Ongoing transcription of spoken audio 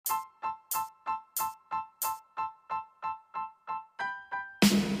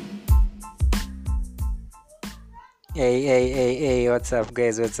Hey, what's up,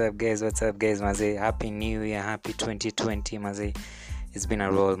 guys? Maze, happy new year, happy 2020, Maze. It's been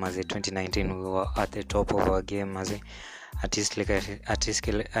a roll, Maze. 2019, we were at the top of our game, Maze. Artistically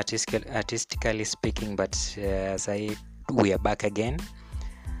speaking, but say we are back again.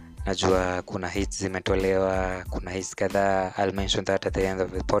 Najua kuna hits zimetolewa, kuna hits kadhaa. I'll mention that at the end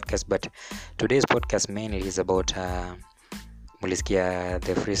of the podcast, but today's podcast mainly is about mulisikia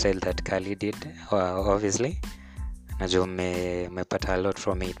the freestyle that Kali did, obviously. Najua mepata a lot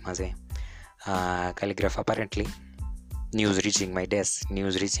from it, maze. Khaligraph, apparently news reaching my desk,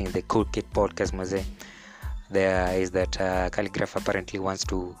 news reaching the Cool Kid podcast, maze. There is that Khaligraph apparently wants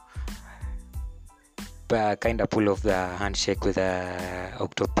to kind of pull off the handshake with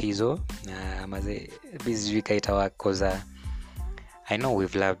Octopizzo, maze. This week cause I know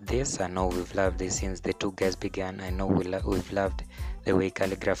we've loved this since the two guys began. I know we've loved the way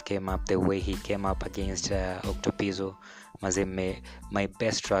Khaligraph came up, the way he came up against Octopizzo. Maze, my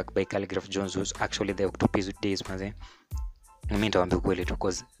best track by Khaligraph Jones was actually the Octopizzo days, maze. Mimi nitawaambia kweli tu,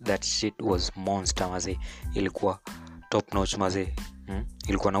 cause that shit was monster, maze. Ilikuwa top notch, maze.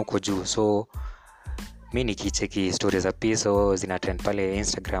 Ilikuwa na huko juu. So mimi nikicheki stories za piso zina trend pale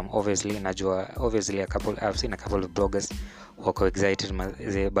Instagram, obviously I've seen a couple of bloggers who are excited,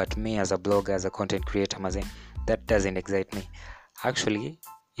 maze, but me as a blogger, as a content creator, maze, that doesn't excite me. Actually,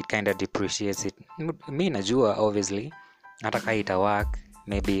 it kind of depreciates it. Me najua obviously nataka ita work,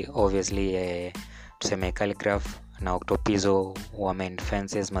 maybe obviously tuseme Khaligraph na Octopizzo wamend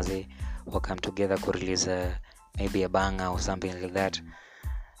fences, maze, come together to release maybe a banger or something like that.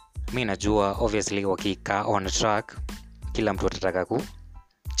 Mi najua obviously wakika on track kila mtu atataka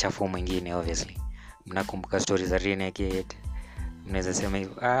kuchafu mwingine. Obviously mnakumbuka stories za Renegade, mnaweza sema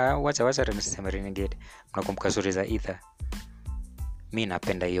hivyo, wacha niseme Renegade, mnakumbuka stories za Ether. Mi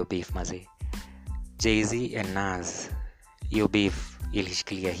napenda hiyo beef, maze. Jay-Z and Nas, hiyo beef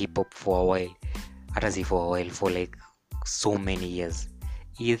ilishikilia hip hop for a while, hata si for a while, for like so many years.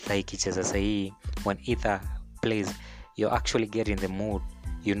 Ether ikicheza sahi, when Ether plays, you actually get in the mood,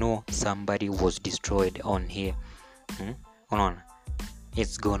 you know somebody was destroyed on here. Unaona,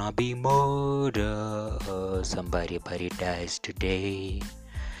 it's gonna be murder, somebody dies today,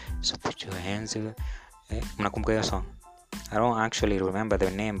 so put your hands up. Mnakumbuka hiyo song? I don't actually remember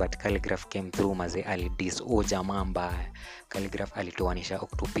the name, but Khaligraph came through, maze. Alidis jamaa mbaya. Khaligraph alitoanisha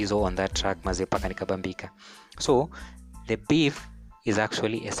Octopizzo on that track, maze, paka nikabambika. So the beef is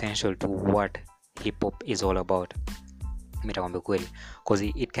actually essential to what hip hop is all about. Mitakwambia kweli, because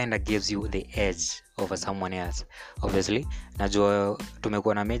it kind of gives you the edge over someone else. Obviously najua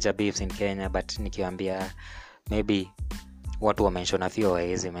tumekuwa na major beefs in Kenya, but nikiwaambia maybe watu wa mention a few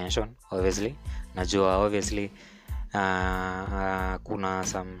ways mention. Obviously najua obviously kuna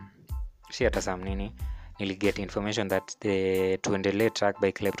some nini, niliget information that the Tuendelee track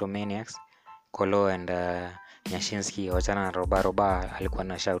by Kleptomaniacs, Kolo and Nyashinsky wachana na roba alikuwa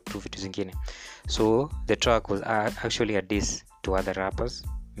na shout tu vitu zingine. So the track was actually a diss to other rappers,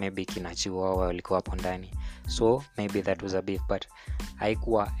 maybe kinachiwa walikuwa hapo ndani, so maybe that was a beef, but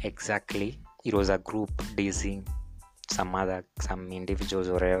haikuwa exactly, it was a group dissing some individuals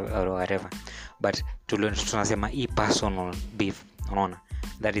or whatever, but tunasema hii personal beef, unaona,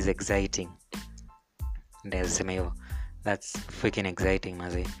 that is exciting. Ndasema hivyo, that's freaking exciting,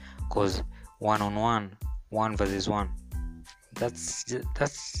 maze, cause one versus one, that's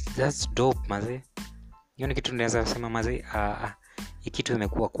dope, maze. Hiyo ni kitu naweza sema, maze, hii kitu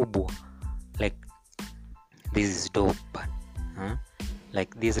imekuwa kubwa, like this is dope,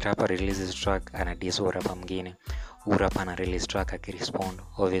 like this rapper releases track ana diss rapper mwingine, rapper ana release track akirespond.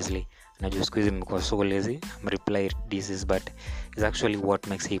 Obviously najua siku hizi mmekuwa so lazy, reply disses, but it's actually what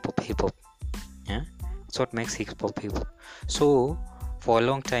makes hip hop it's what makes hip hop. So for a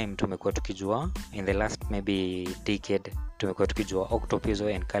long time tumekuwa tukijua, in the last maybe decade, tumekuwa tukijua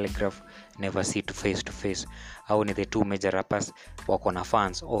Octopizzo and Khaligraph never sit face to face, au ni the two major rappers wako na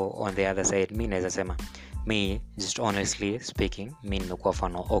fans. Or on the other side, mi naweza sema, me just honestly speaking, mi nimekuwa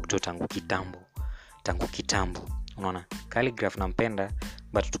fan wa Octo tangu kitambo, unaona. Khaligraph nampenda,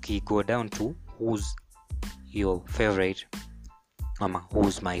 but tuki-go down to who's your favorite, mama,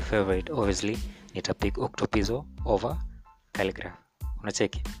 who's my favorite, obviously nitapick Octopizzo over Khaligraph,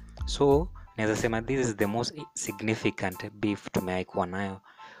 unacheki. So naweza sema this is the most significant beef tumewaikuwa nayo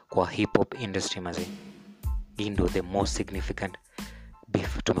kwa hip hop industry, maze. Hii ndio the most significant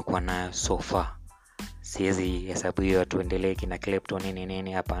beef tumekuwa nayo so far. Siwezi hesabu hiyo Tuendelee kina Klepto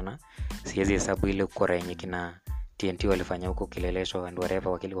nini hapana. Siwezi hesabu ile ukora yenye kina TNT walifanya huko Kilelesho and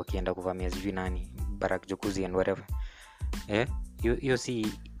whatever, wakienda kuvamia sijui nani Barak Jokuzi and whatever. You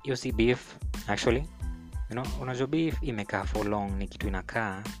see beef actually. unajua beef imekaa for long, ni kitu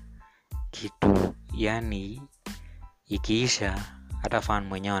inakaa kitu, yani ikiisha hata fan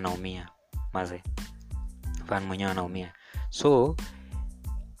mwenyewe anaumia so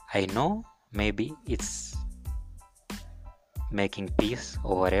I know maybe it's making peace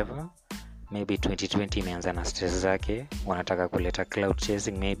or whatever. Maybe 2020 imeanza na stress zake, wanataka kuleta cloud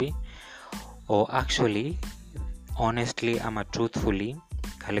chasing maybe, or actually honestly ama truthfully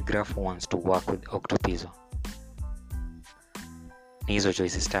Khaligraph wants to work with Octopizzo. Ni hizo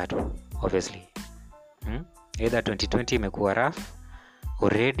choices tatu obviously. Either 2020 imekuwa rough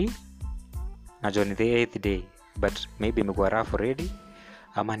already na Johnny the 8th day, but maybe imekuwa rough already,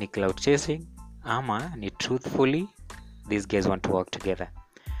 ama ni cloud chasing, ama ni truthfully these guys want to work together.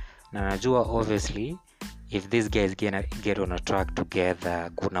 Na najua obviously if these guys get on a track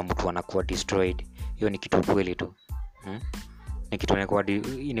together, kuna mtu anakuwa destroyed. Hiyo ni kitu kweli tu. Ni kitu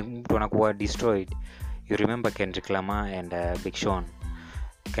mtu anakuwa destroyed. You remember Kendrick Lamar and Big Sean.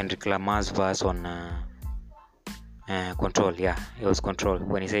 Kendrick Lamar's verse on Control. Yeah, it was Control,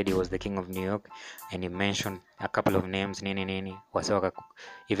 when he said he was the king of New York and he mentioned a couple of names nini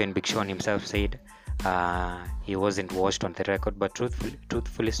even Big Sean himself said he wasn't watched on the record, but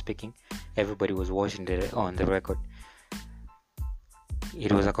truthfully speaking, everybody was watching on the record.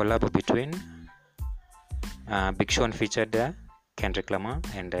 It was a collab between Big Sean featured Kendrick Lamar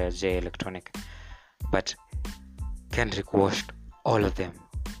and Jay Electronic, but Kendrick watched all of them.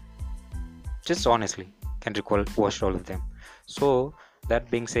 Just honestly, Kendrick watched all of them. So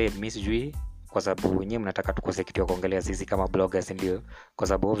that being said, Miss Jui, kwa sababu wenyewe mnataka tukose kitu ya kuongelea sisi kama bloggers, ndio kwa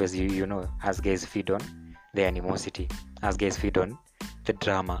sababu obviously you know, as guys feed on the animosity, as guys feed on the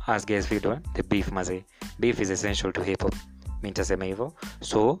drama, as guys feed on the beef. Beef is essential to hip hop, mimi nitasema hivyo.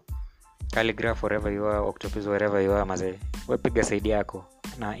 So Khaligraph, wherever you are, Octopizzo, wherever you are, wewe piga side yako,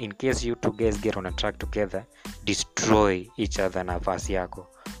 na in case you two guys get on a track together, destroy each other na verse yako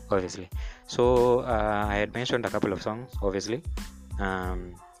obviously. So I had mentioned a couple of songs obviously.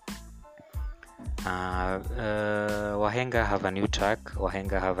 Wahenga have a new track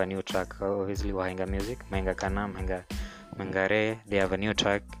obviously. Wahenga Music, Mahenga Kana, Mengare, they have a new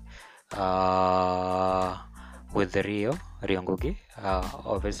track with the Rio Ngugi.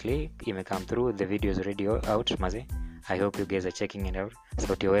 Obviously ime come through, the video is already out maze. I hope you guys are checking it out.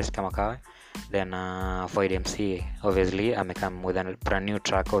 Sauti West kama kawa. Then Fwaid Mc obviously amekam with a brand new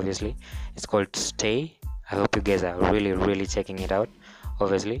track obviously. It's called Stay. I hope you guys are really checking it out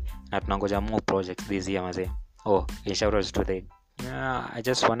obviously. Na tunangoja more projects this year maze. In shout outs to the I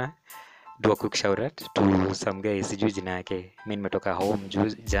just wanna do a quick shout out to some guys, sijui jina yake. Mimi nimetoka home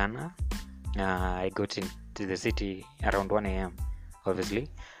jana. I got into the city around 1 a.m. obviously.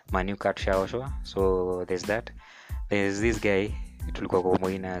 My new car shower. So there's that. There's this guy, tulikuwa kwa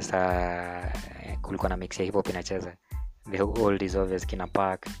Moina saa kulikuwa na mix ya hip hop inacheza. The old is obvious, kina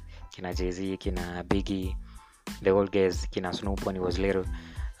Park, kina Jay-Z, kina Biggie, the old guys, kina Snoop when he was little.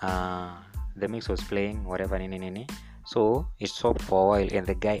 The mix was playing whatever nini. So it stopped for a while and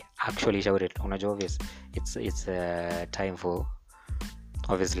the guy actually shouted, unajua obvious, it's time for,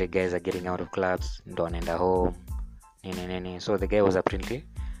 obviously guys are getting out of clubs, ndo anaenda home nini. So the guy was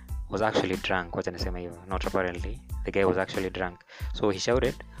actually drunk. Wacha nisema hivyo, not apparently, the guy was actually drunk. So he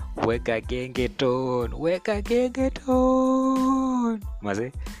shouted, weka gengeton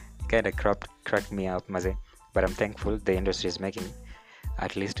maze. Kind of cracked me up maze, but I'm thankful the industry is making,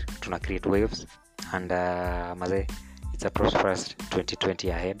 at least tuna create waves, and maze, it's a prosperous 2020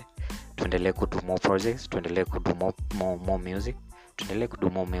 ahead. Tuendelee kudu more projects, tuendelee kudu more music, tuendelee kudu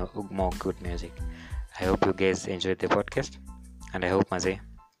more good music. I hope you guys enjoyed the podcast, and I hope maze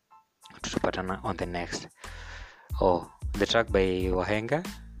tutapatana on the next. The track by Wahenga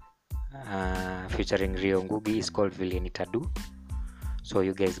featuring Rio Ngugi is called Vile Nitadu. So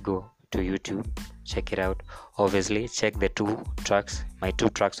you guys go to YouTube, check it out. Obviously check the my two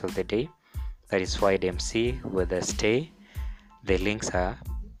tracks of the day, that is Fwaid MC with the Stay. The links are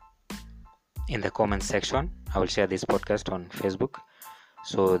in the comment section. I will share this podcast on Facebook,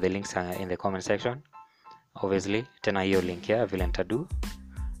 so the links are in the comment section. Obviously tena hiyo link ya Vile Nitadu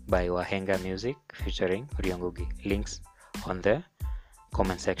by Wahenga Music featuring Rio Ngugi, links on the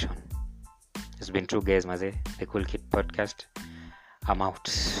comment section. It's been true guys maze, the Cool Kid Podcast. I'm out.